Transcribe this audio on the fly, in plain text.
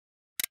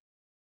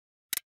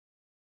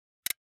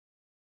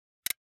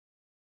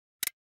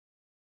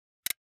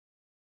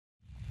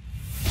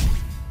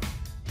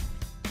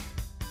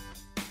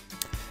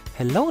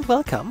Hello and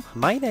welcome,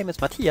 my name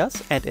is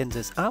Matthias, and in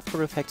this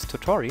After Effects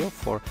tutorial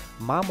for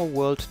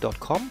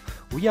mamoworld.com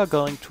we are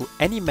going to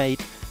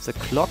animate the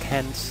clock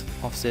hands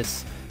of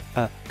this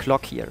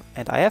clock here.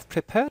 And I have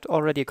prepared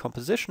already a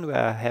composition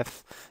where I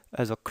have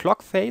the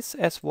clock face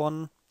as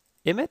one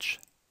image,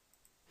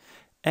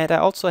 and I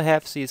also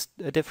have these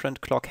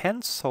different clock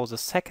hands, so the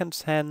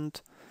seconds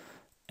hand,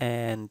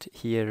 and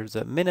here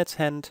the minutes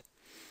hand,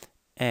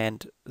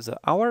 and the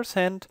hours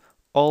hand,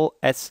 all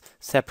as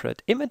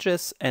separate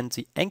images, and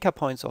the anchor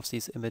points of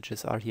these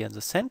images are here in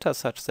the center,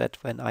 such that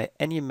when I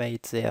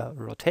animate their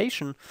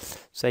rotation,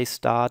 they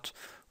start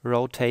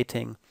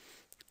rotating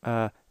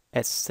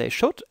as they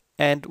should.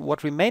 And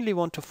what we mainly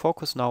want to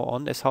focus now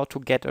on is how to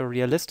get a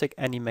realistic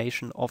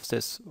animation of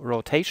this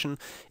rotation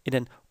in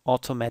an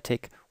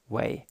automatic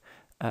way.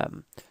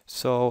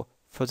 So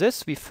for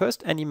this, we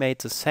first animate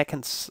the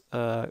seconds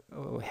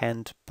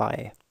hand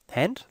by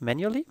hand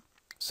manually.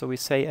 So we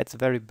say at the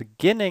very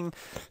beginning,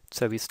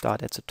 so we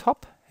start at the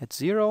top at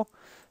 0,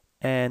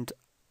 and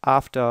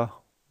after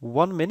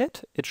 1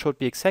 minute it should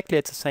be exactly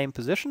at the same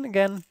position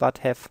again, but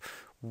have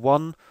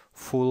one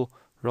full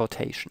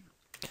rotation.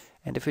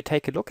 And if we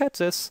take a look at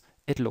this,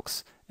 it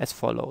looks as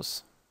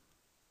follows.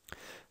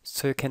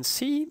 So you can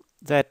see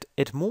that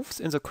it moves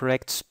in the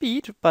correct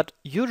speed, but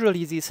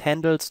usually these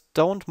handles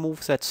don't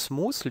move that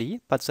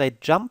smoothly, but they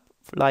jump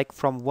like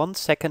from 1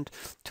 second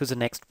to the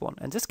next one.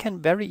 And this can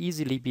very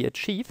easily be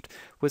achieved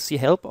with the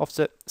help of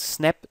the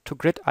snap to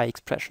grid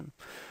iExpression.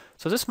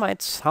 So this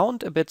might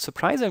sound a bit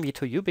surprisingly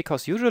to you,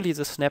 because usually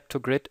the snap to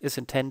grid is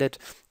intended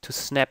to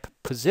snap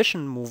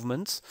position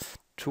movements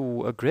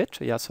to a grid.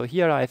 Yeah, so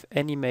here I've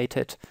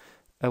animated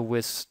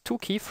with 2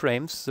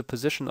 keyframes the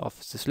position of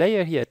this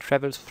layer here. It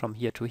travels from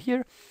here to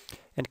here,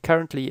 and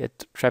currently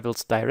it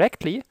travels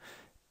directly.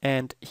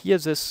 And here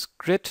this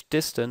grid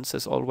distance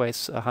is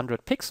always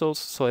 100 pixels,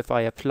 so if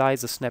I apply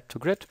the snap to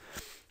grid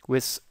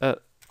with a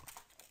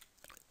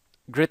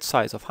grid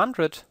size of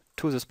 100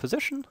 to this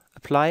position,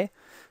 apply,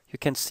 you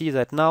can see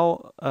that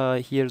now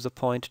here the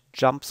point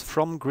jumps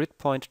from grid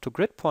point to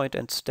grid point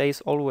and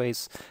stays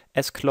always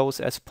as close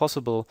as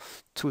possible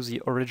to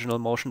the original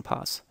motion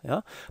path.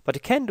 Yeah? But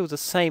you can do the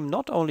same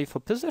not only for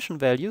position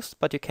values,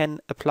 but you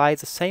can apply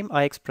the same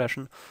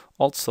iExpression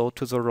also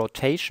to the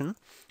rotation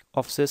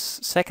of this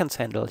seconds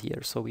handle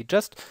here. So we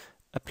just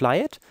apply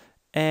it,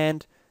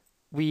 and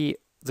the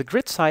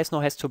grid size now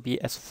has to be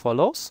as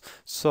follows.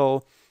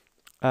 So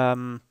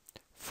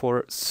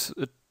for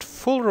a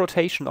full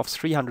rotation of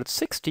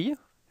 360,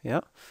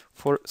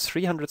 for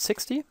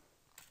 360,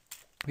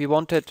 we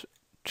wanted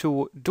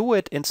to do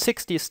it in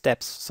 60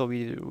 steps. So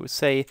we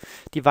say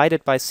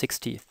divided by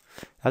 60.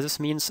 This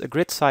means a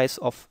grid size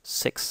of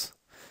 6.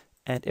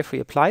 And if we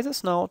apply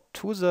this now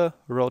to the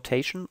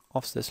rotation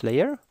of this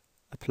layer,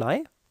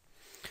 apply,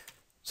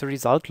 the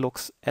result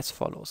looks as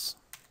follows.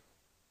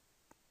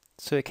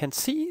 So you can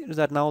see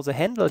that now the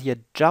handle here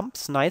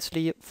jumps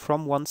nicely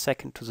from 1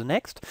 second to the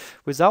next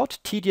without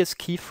tedious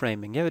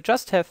keyframing. You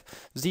just have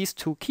these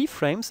 2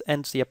 keyframes,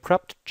 and the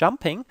abrupt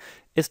jumping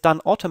is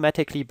done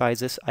automatically by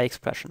this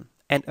iExpression.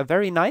 And a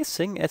very nice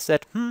thing is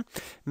that,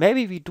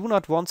 maybe we do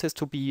not want this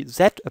to be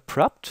that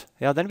abrupt.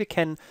 Yeah, then we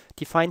can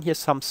define here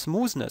some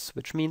smoothness,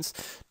 which means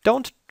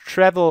don't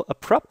travel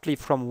abruptly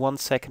from 1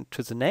 second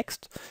to the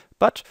next,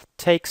 but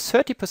take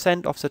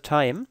 30% of the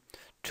time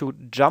to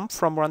jump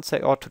from or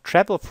to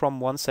travel from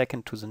 1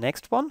 second to the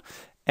next one,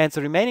 and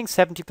the remaining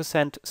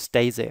 70%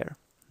 stay there.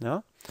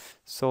 Yeah?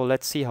 So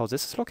let's see how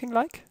this is looking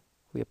like.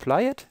 We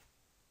apply it,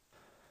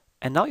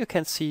 and now you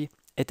can see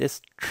it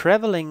is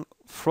traveling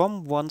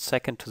from 1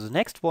 second to the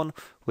next one,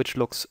 which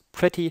looks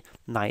pretty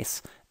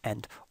nice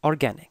and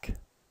organic.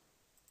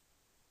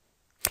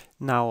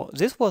 Now,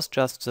 this was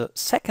just the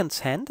seconds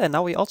hand, and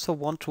now we also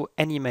want to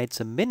animate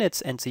the minutes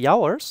and the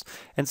hours,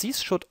 and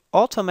these should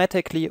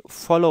automatically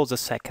follow the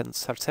seconds,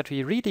 such that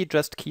we really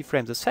just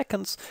keyframe the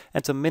seconds,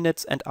 and the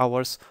minutes and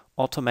hours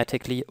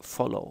automatically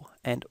follow.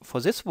 And for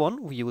this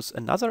one, we use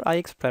another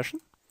iExpression,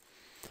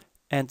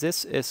 and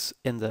this is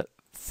in the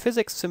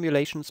physics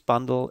simulations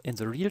bundle in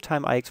the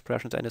real-time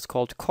iExpressions, and it's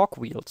called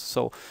cogwheels.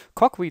 So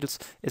cogwheels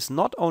is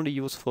not only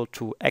useful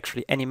to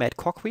actually animate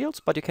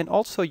cogwheels, but you can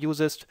also use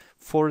it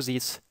for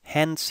these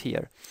hands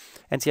here.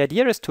 And the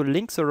idea is to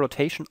link the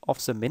rotation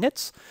of the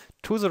minutes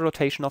to the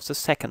rotation of the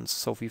seconds.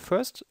 So we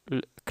first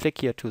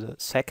click here to the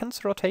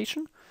seconds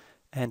rotation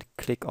and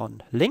click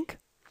on link.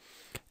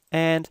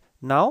 And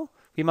now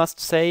we must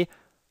say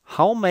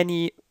how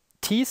many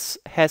teeth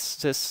has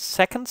this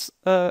seconds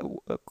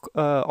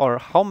or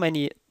how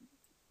many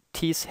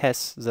teeth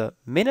has the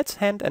minutes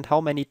hand and how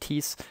many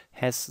teeth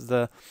has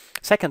the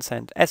seconds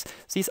hand. As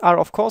these are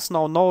of course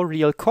now no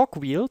real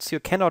cogwheels, you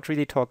cannot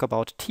really talk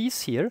about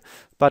teeth here,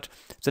 but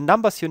the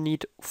numbers you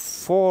need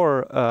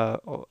for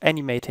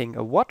animating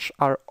a watch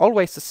are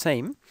always the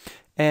same,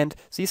 and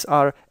these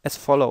are as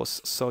follows.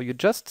 So you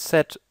just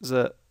set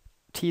the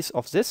teeth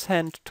of this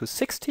hand to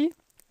 60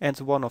 and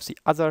the one of the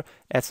other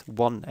as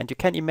 1. And you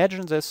can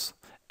imagine this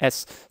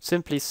as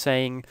simply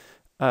saying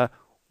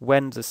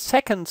when the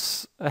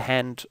seconds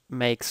hand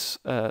makes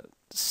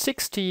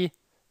 60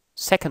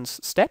 seconds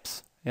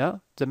steps, yeah,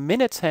 the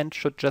minutes hand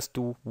should just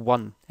do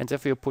 1. And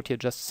therefore you put here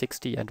just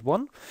 60 and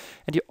 1.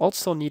 And you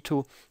also need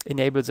to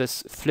enable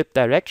this flip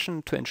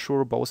direction to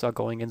ensure both are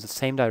going in the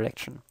same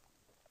direction.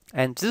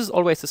 And this is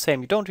always the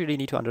same. You don't really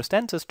need to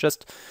understand this.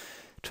 Just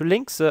to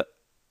link the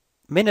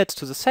minutes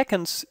to the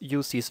seconds,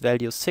 use these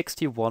values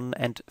 61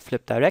 and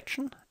flip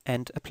direction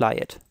and apply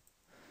it.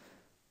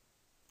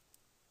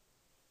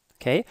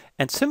 Okay,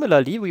 and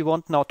similarly, we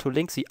want now to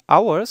link the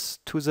hours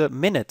to the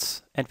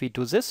minutes. And we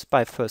do this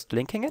by first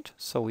linking it.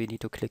 So we need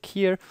to click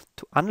here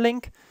to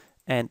unlink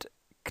and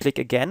click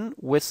again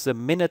with the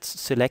minutes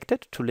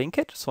selected to link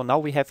it. So now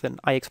we have an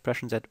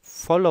iExpression that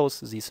follows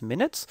these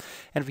minutes,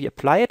 and we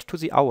apply it to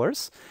the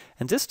hours.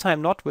 And this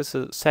time not with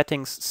the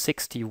settings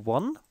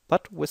 61,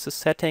 but with the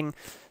setting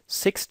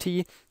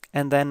 60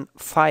 and then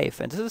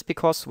 5. And this is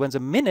because when the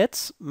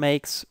minutes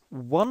makes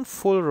one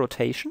full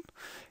rotation,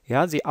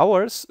 yeah, the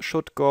hours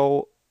should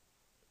go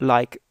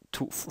like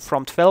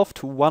from 12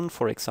 to 1,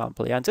 for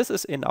example. Yeah, and this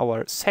is in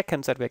our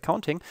seconds that we're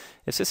counting.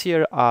 If this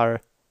here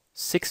are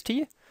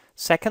 60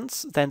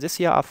 seconds, then this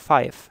here are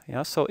 5.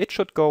 Yeah, so it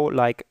should go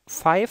like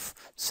 5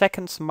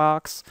 seconds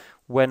marks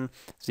when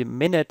the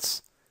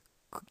minutes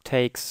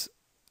takes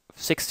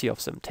 60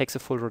 of them, takes a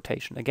full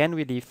rotation. Again,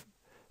 we leave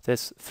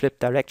this flip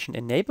direction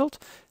enabled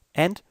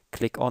and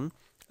click on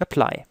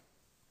apply.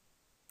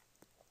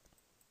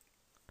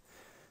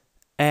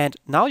 And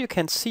now you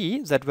can see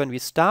that when we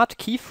start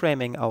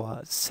keyframing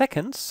our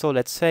seconds, so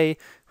let's say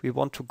we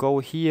want to go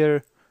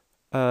here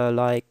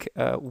like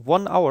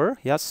 1 hour,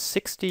 yes,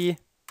 60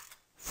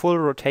 full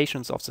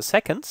rotations of the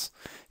seconds,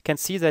 you can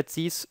see that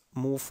these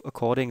move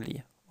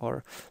accordingly.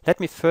 Or let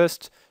me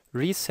first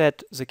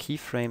reset the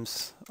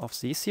keyframes of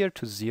these here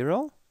to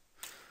 0.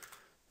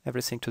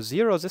 Everything to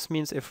 0. This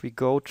means if we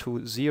go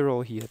to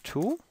 0 here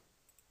too,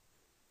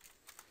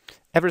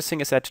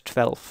 everything is at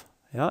 12.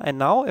 Yeah, and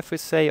now if we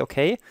say,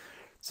 okay,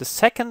 the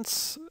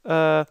seconds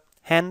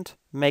hand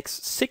makes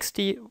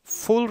 60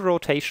 full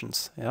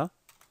rotations. Yeah.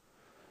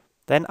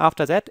 Then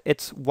after that,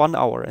 it's 1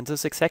 hour, and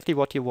this is exactly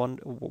what you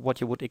want, what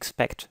you would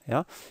expect.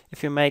 Yeah.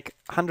 If you make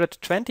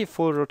 120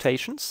 full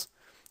rotations,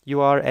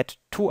 you are at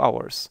 2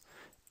 hours.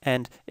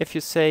 And if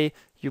you say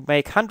you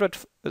make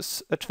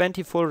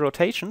 120 full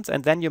rotations,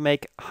 and then you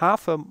make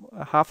half a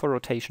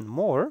rotation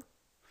more,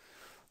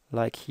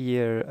 like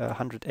here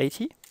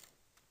 180,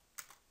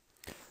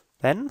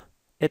 then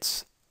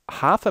it's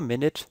half a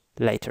minute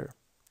later.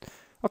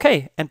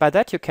 Okay, and by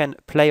that you can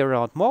play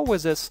around more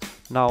with this.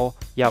 Now,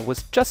 yeah,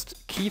 with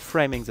just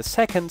keyframing the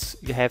seconds,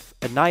 you have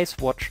a nice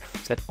watch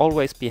that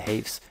always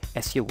behaves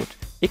as you would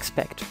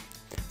expect.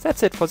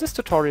 That's it for this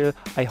tutorial.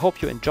 I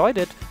hope you enjoyed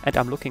it, and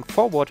I'm looking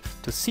forward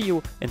to see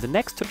you in the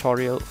next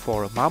tutorial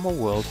for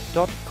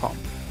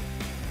mamoworld.com.